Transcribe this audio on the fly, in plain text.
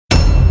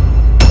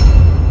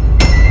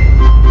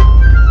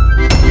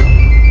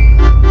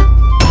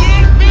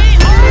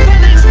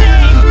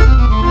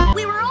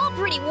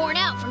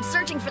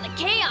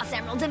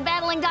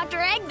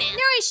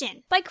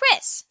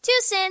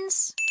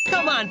lessons.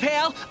 Come on,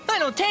 pal. I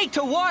don't take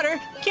to water.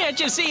 Can't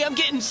you see I'm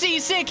getting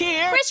seasick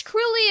here? Chris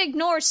cruelly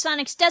ignores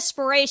Sonic's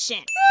desperation.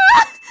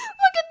 Look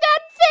at that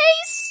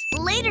face!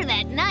 Later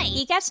that night,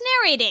 He keeps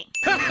narrating.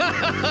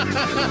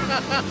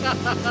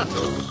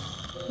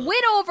 Way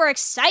to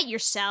overexcite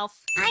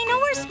yourself. I know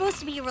we're supposed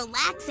to be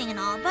relaxing and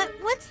all, but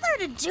what's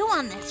there to do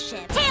on this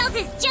ship? Tails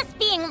is just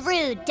being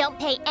rude. Don't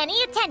pay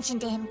any attention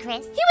to him,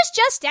 Chris. He was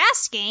just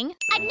asking.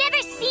 I've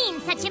never seen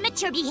such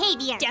immature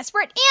behavior.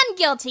 Desperate and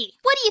guilty.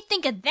 What do you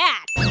think of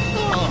that?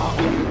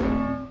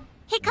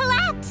 He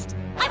collapsed.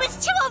 I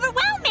was too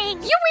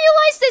overwhelming. You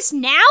realize this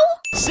now?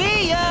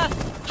 See ya!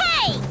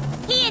 Hey!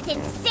 He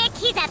isn't sick,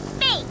 he's a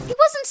fake. He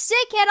wasn't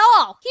sick at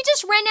all. He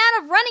just ran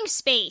out of running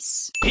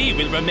space. He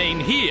will remain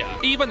here.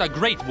 Even a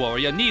great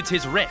warrior needs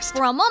his rest.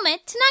 For a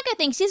moment, Tanaka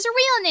thinks he's a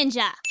real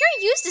ninja.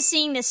 You're used to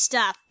seeing this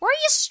stuff. Why are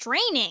you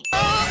straining?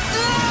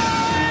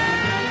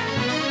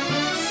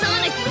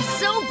 Sonic was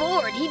so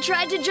bored he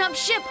tried to jump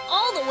ship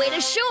all the way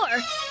to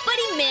shore, but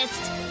he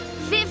missed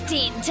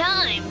 15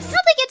 times.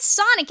 How'd they get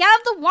Sonic out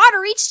of the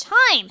water each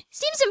time?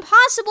 Seems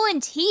impossible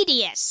and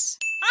tedious.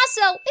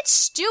 Also, it's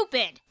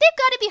stupid. They've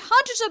got to be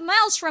hundreds of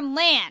miles from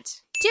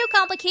land. Too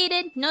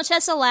complicated, no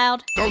chess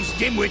allowed. Those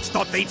dimwits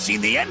thought they'd seen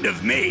the end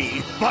of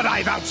me, but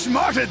I've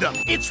outsmarted them.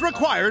 It's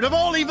required of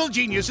all evil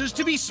geniuses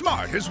to be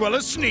smart as well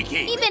as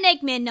sneaky. Even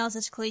Eggman knows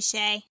it's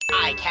cliche.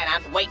 I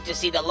cannot wait to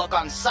see the look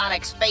on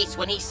Sonic's face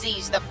when he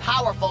sees the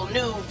powerful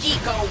new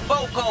Geeko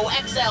Boko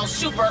XL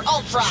Super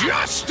Ultra.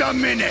 Just a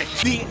minute!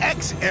 The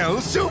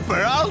XL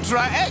Super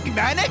Ultra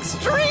Eggman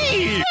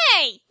Extreme!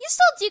 Hey, you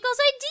stole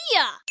Deagle's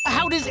idea.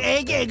 How does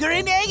Egger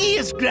and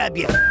Eggius grab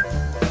you?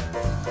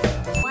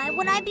 Why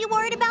would I be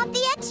worried about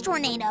the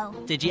X-Tornado?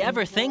 Did you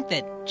ever think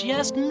that,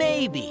 just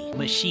maybe,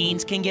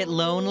 machines can get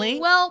lonely?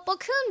 Well,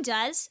 Balkoon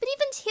does, but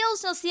even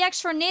Tails knows the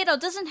X-Tornado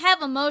doesn't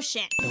have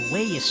emotion. The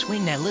way you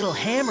swing that little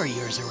hammer of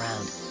yours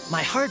around,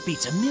 my heart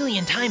beats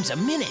 1,000,000 times a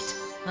minute.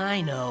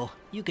 I know,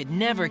 you could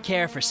never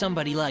care for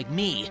somebody like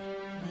me.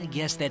 I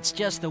guess that's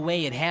just the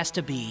way it has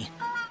to be.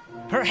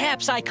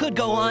 Perhaps I could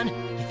go on,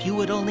 if you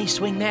would only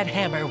swing that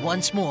hammer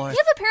once more.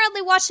 You've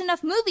apparently watched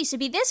enough movies to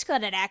be this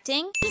good at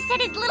acting. He said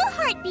his little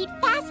heart beat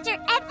faster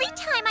every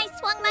time I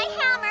swung my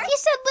hammer. He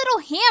said little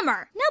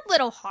hammer, not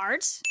little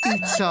heart.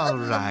 It's all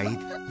right.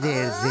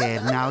 There,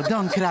 now.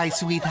 Don't cry,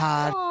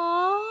 sweetheart.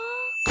 Aww.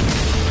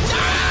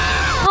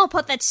 I'll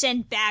put that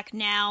sin back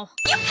now.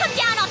 You come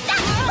down off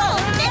that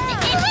pole! This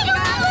is it!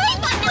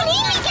 What do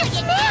you mean you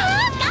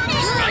snap? Got it!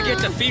 I get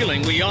the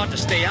feeling we ought to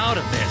stay out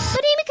of this.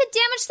 But Amy could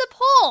damage the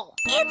pole.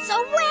 It's a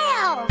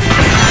whale!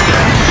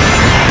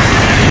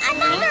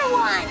 Another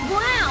one!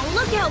 Wow,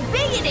 look how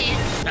big it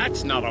is!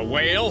 That's not a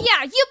whale.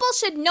 Yeah, you both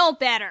should know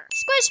better.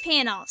 Squish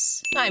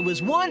panels. I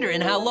was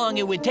wondering how long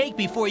it would take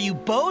before you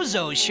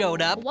bozos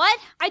showed up. What?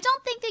 I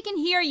don't think they can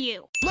hear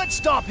you. Let's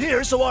stop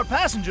here so our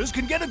passengers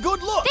can get a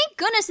good look. Thank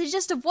goodness they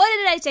just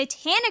avoided a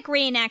Titanic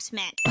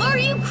reenactment. Are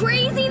you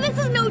crazy? This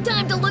is no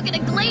time to look at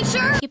a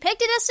glacier! You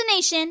picked a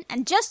destination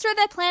and just threw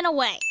that plan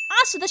away.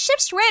 Also, the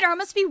ship's radar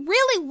must be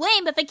really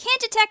lame if it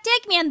can't detect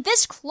Eggman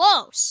this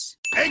close.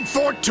 Egg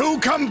Fort 2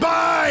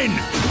 combine!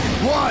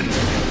 1, 2,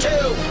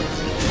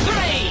 3.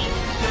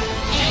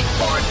 Egg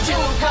Fort 2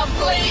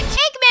 complete.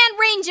 Eggman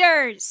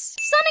Rangers!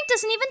 Sonic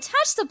doesn't even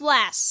touch the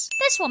blast.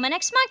 This woman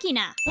ex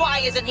machina. Why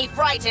isn't he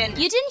frightened?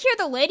 You didn't hear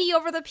the lady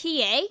over the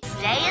PA?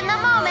 Stay in the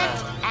moment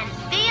and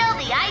feel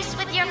the ice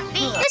with your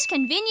feet. This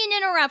convenient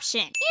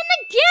interruption. And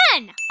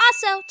again!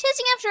 Also,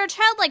 chasing after a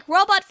childlike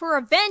robot for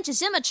revenge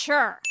is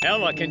immature.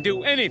 Ella can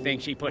do anything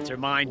she puts her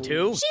mind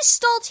to. She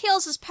stole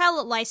Tails'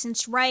 pilot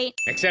license, right?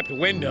 Except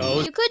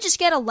windows. You could just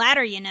get a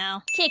ladder, you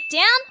know. Kick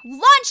down,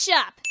 launch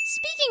up!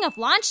 Speaking of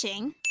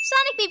launching,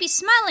 Sonic may be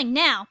smiling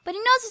now, but he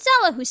knows it's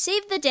Ella who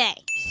saved the day.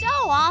 So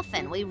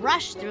often we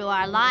rush through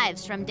our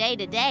lives from day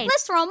to day.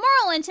 Let's throw a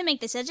moral in to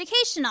make this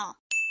educational.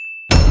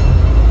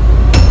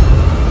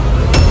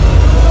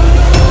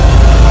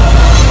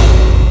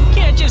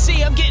 Can't you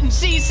see I'm getting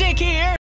seasick here?